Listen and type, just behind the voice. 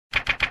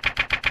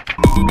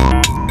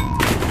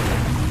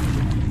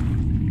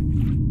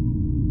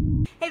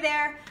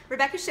there,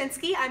 Rebecca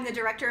Shinsky. I'm the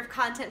Director of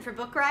Content for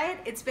Book Riot.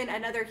 It's been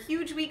another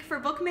huge week for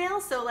book mail,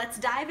 so let's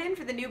dive in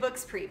for the new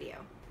books preview.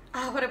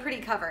 Oh, what a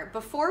pretty cover.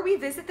 Before We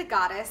Visit the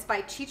Goddess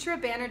by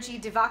Chitra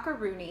Banerjee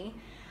Divakaruni.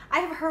 I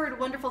have heard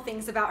wonderful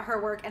things about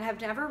her work and have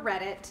never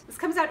read it. This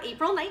comes out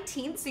April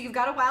 19th, so you've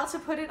got a while to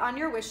put it on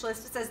your wish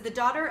list. It says, the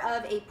daughter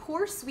of a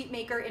poor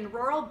sweetmaker in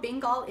rural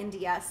Bengal,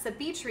 India,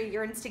 Sabitri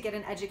yearns to get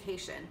an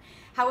education.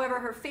 However,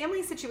 her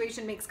family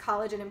situation makes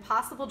college an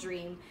impossible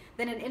dream.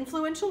 Then an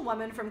influential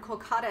woman from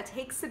Kolkata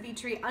takes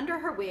Sabitri under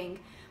her wing,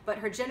 but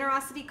her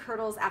generosity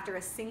curdles after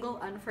a single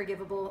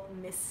unforgivable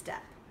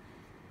misstep.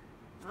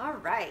 All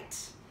right.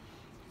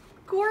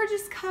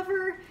 Gorgeous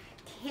cover.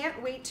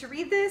 Can't wait to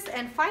read this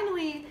and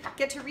finally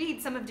get to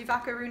read some of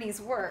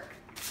Divakaruni's work.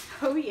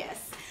 Oh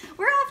yes.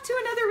 We're off to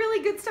another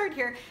really good start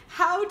here.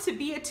 How to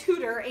Be a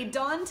Tutor, A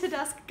Dawn to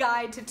Dusk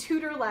Guide to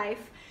Tutor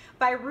Life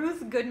by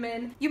Ruth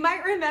Goodman. You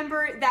might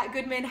remember that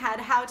Goodman had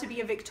How to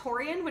Be a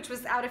Victorian, which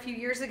was out a few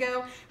years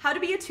ago. How to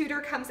Be a Tutor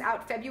comes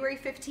out February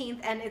 15th,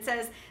 and it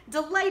says,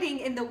 delighting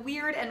in the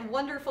weird and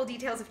wonderful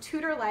details of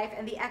tutor life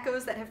and the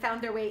echoes that have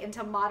found their way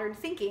into modern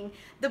thinking.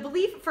 The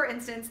belief, for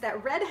instance,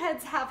 that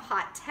redheads have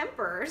hot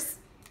tempers,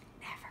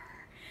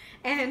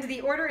 never, and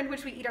the order in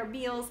which we eat our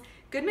meals.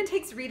 Goodman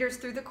takes readers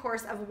through the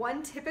course of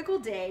one typical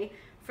day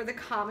for the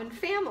common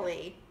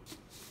family.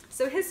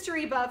 So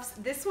history buffs,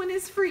 this one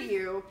is for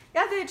you.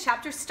 Yeah, the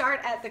chapters start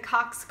at the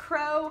cock's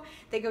crow.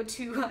 They go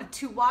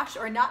to wash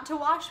or not to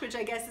wash, which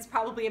I guess is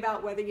probably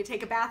about whether you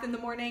take a bath in the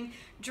morning,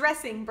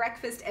 dressing,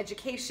 breakfast,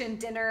 education,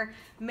 dinner,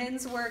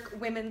 men's work,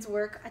 women's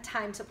work, a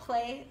time to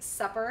play,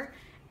 supper,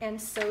 and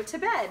so to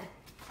bed.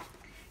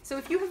 So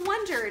if you have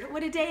wondered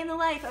what a day in the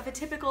life of a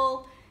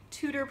typical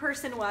tutor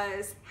person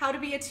was, How to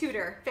Be a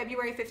Tutor,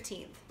 February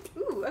 15th.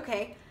 Ooh,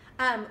 okay.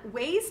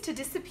 Ways to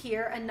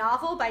Disappear, a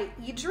novel by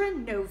Idra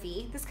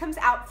Novi. This comes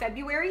out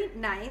February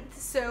 9th,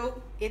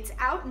 so it's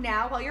out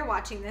now while you're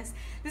watching this.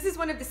 This is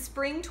one of the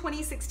spring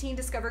 2016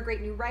 Discover Great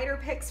New Writer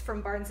picks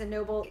from Barnes &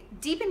 Noble.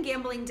 Deep in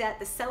gambling debt,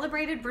 the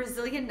celebrated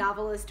Brazilian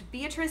novelist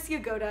Beatriz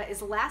Yagoda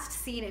is last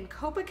seen in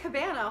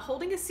Copacabana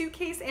holding a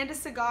suitcase and a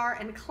cigar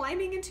and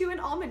climbing into an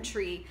almond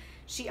tree.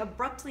 She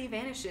abruptly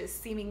vanishes,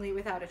 seemingly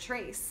without a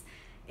trace.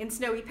 In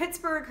snowy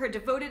Pittsburgh, her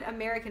devoted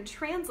American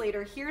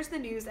translator hears the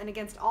news and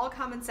against all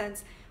common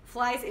sense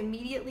flies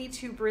immediately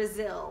to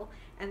Brazil.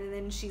 And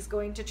then she's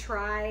going to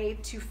try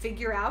to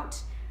figure out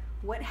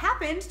what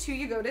happened to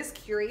Yagoda's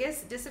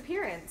curious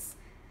disappearance.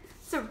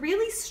 It's a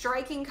really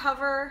striking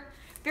cover.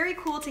 Very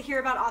cool to hear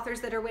about authors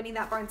that are winning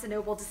that Barnes &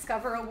 Noble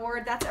Discover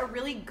Award. That's a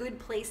really good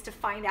place to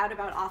find out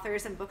about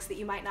authors and books that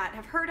you might not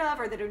have heard of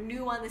or that are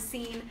new on the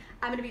scene.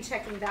 I'm going to be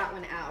checking that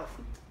one out.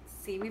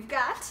 Let's see, we've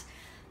got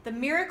The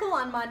Miracle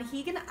on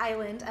Monhegan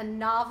Island, a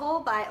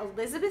novel by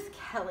Elizabeth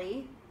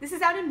Kelly. This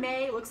is out in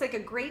May. It looks like a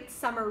great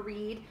summer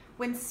read.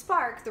 When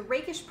Spark, the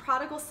rakish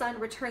prodigal son,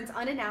 returns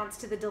unannounced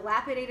to the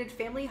dilapidated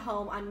family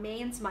home on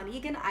Maine's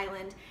Monhegan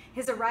Island,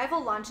 his arrival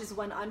launches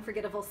one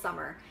unforgettable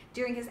summer.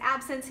 During his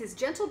absence, his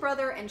gentle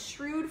brother and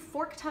shrewd,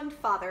 fork-tongued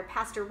father,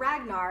 Pastor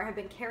Ragnar, have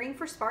been caring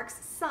for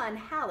Spark's son,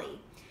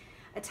 Hallie.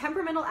 A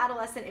temperamental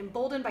adolescent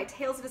emboldened by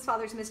tales of his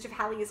father's mischief,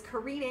 Hallie is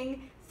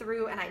careening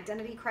through an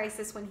identity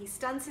crisis when he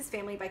stuns his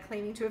family by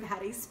claiming to have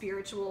had a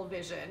spiritual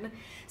vision.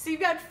 So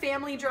you've got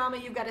family drama,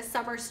 you've got a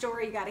summer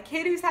story, you've got a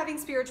kid who's having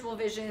spiritual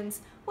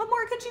visions. What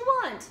more could you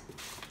want?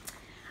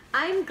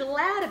 I'm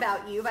Glad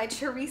About You by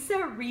Teresa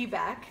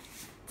Rebeck.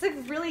 It's a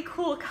really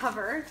cool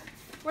cover.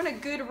 We're on a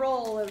good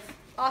roll of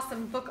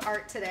awesome book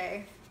art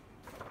today.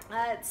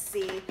 Let's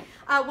see.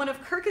 One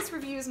of Kirkus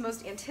Review's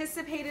most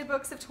anticipated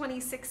books of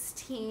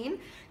 2016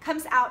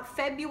 comes out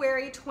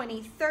February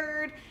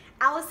 23rd.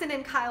 Allison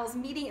and Kyle's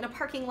meeting in a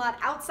parking lot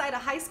outside a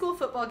high school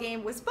football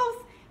game was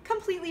both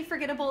completely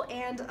forgettable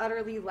and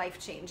utterly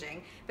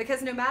life-changing.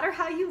 Because no matter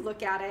how you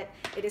look at it,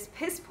 it is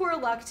piss-poor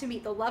luck to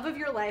meet the love of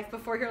your life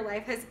before your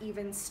life has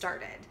even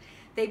started.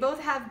 They both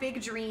have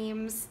big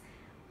dreams.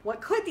 What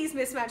could these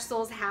mismatched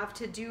souls have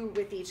to do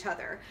with each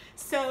other?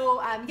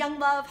 So young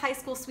love, high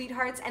school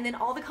sweethearts, and then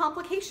all the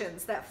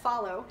complications that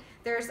follow.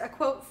 There's a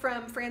quote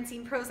from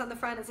Francine Prose on the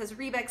front. It says,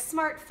 Rebeck's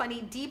smart,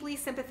 funny, deeply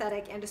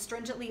sympathetic, and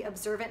astringently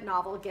observant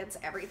novel gets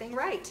everything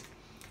right.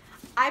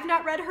 I've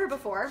not read her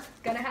before.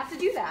 Gonna have to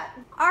do that.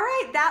 All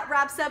right, that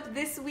wraps up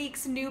this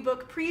week's new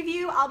book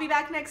preview. I'll be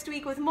back next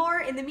week with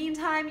more. In the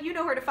meantime, you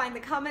know where to find the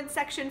comments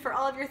section for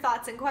all of your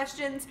thoughts and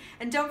questions.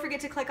 And don't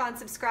forget to click on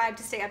subscribe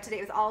to stay up to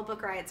date with all of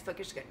Book Riot's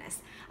bookish goodness.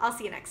 I'll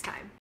see you next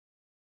time.